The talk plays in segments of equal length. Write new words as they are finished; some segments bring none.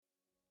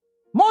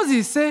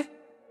Moses say,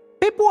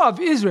 people of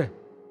Israel,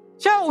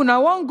 shall una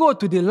wan go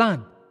to the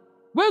land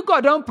where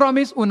God don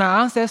promise una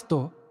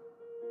ancestor?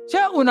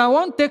 Shall una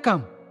wan take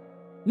am,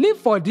 live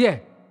for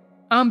there,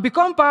 and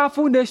become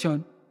powerful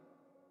nation?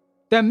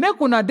 Then make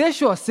una dey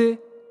sure say,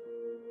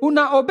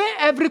 una obey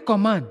every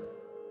command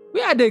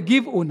wey I dey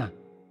give una.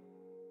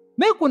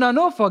 Make una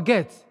no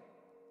forget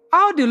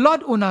how the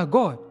Lord una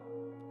God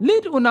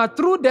lead una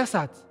through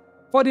desert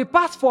for the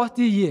past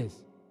 40 years.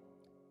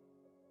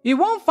 He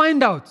wan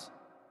find out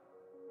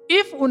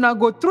if una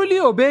go truly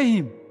obey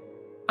him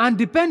and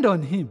depend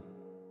on him.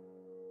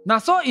 Na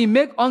so he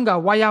make hunger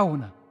wire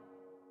una.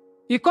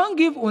 He can't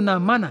give una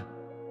manna,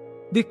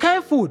 the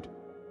kind food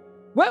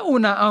where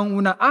una and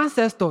una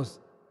ancestors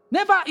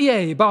never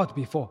hear about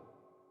before.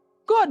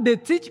 God dey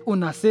teach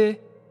una say,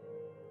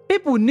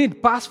 people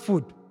need pass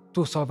food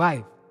to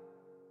survive.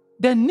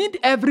 They need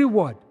every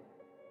word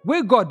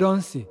wey God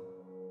don say.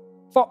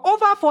 For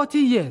over 40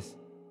 years,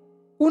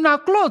 una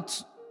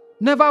clothes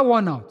never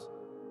worn out,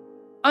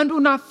 and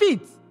una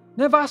feet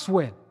never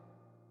swell.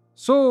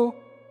 So,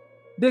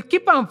 dey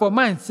keep am for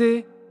mind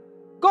say,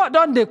 God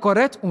don dey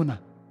correct una,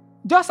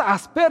 just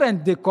as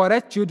parents dey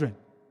correct children.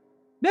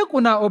 Make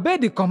una obey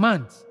the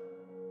commands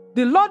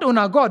the Lord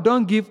una God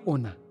don give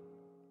una,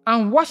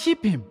 and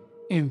worship him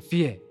in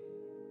fear.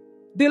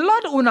 The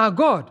Lord una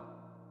God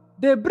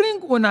dey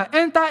bring una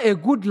enter a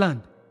good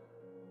land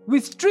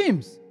with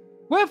streams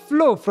wey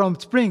flow from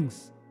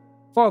springs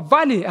for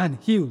valley and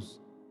hills.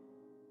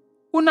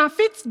 Una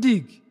fit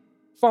dig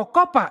for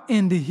copper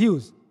in the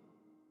hills,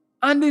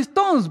 and the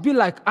stones be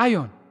like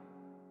iron,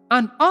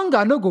 and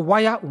hunger no go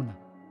wire una.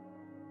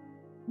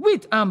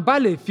 Wheat and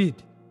barley feed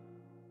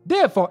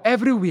dey for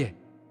everywhere,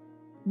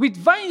 with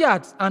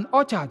vineyards and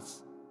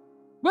orchards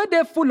wey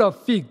dey full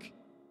of fig,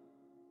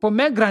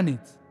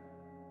 pomegranate,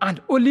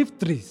 and olive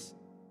trees,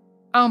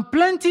 and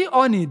plenty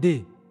honey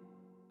dey.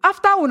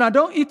 After una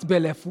don eat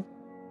belleful,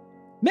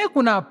 make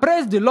una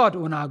praise the Lord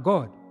una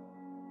God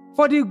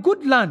for the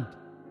good land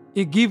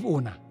he give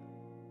una.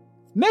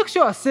 Make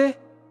sure say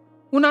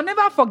una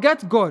never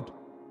forget God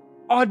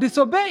or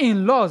disobey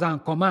him laws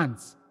and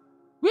commands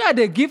wey I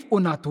dey give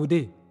una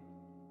today.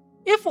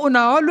 If una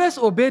always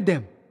obey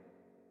them,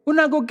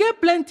 una go get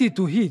plenty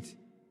to eat,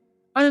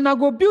 and una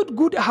go build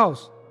good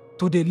house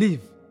to dey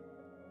live.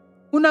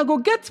 Una go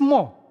get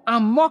more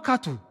and more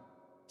cattle,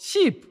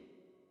 sheep,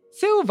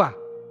 silver,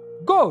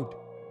 gold,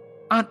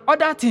 and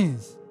other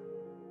things.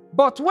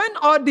 But when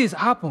all this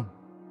happen,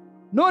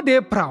 no dey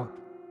proud.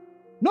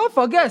 No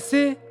forget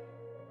say,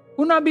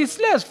 una be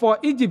slaves for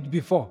Egypt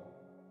before,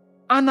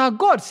 and na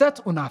God set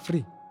una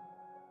free.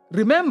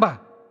 Remember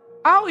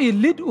how he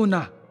lead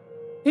una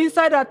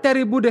inside that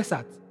terrible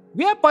desert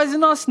where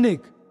poisonous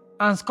snake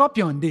and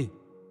scorpion dey.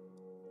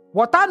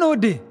 Water no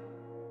dey,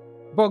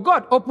 but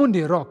God open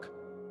the rock,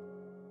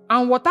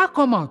 and water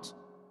come out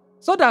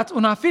so that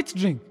una fit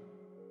drink.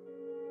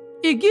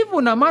 He give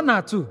una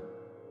manna too,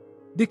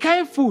 the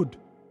kind food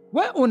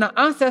wey una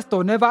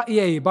ancestor never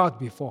hear about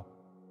before.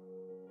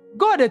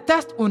 God dey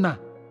test una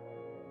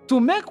to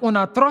make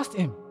una trust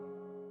him,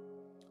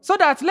 so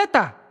that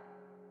later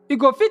he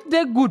go fit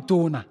dey good to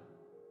una.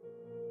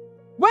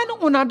 When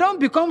una don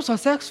become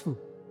successful,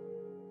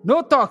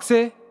 no talk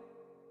say,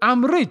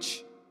 I'm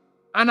rich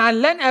and I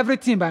learn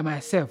everything by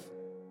myself.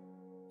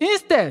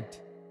 Instead,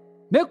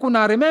 make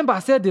una remember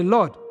say the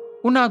Lord,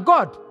 una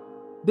God,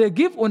 dey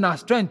give una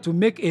strength to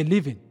make a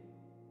living.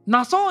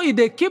 Na so he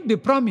dey keep the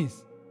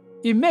promise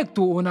he make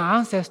to una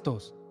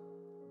ancestors.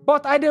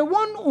 But I dey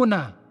warn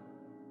una,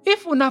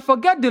 if una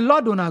forget the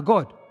Lord una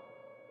God,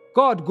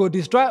 God go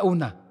destroy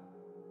una,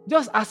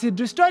 just as he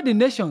destroy the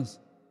nations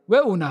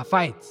where una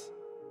fight.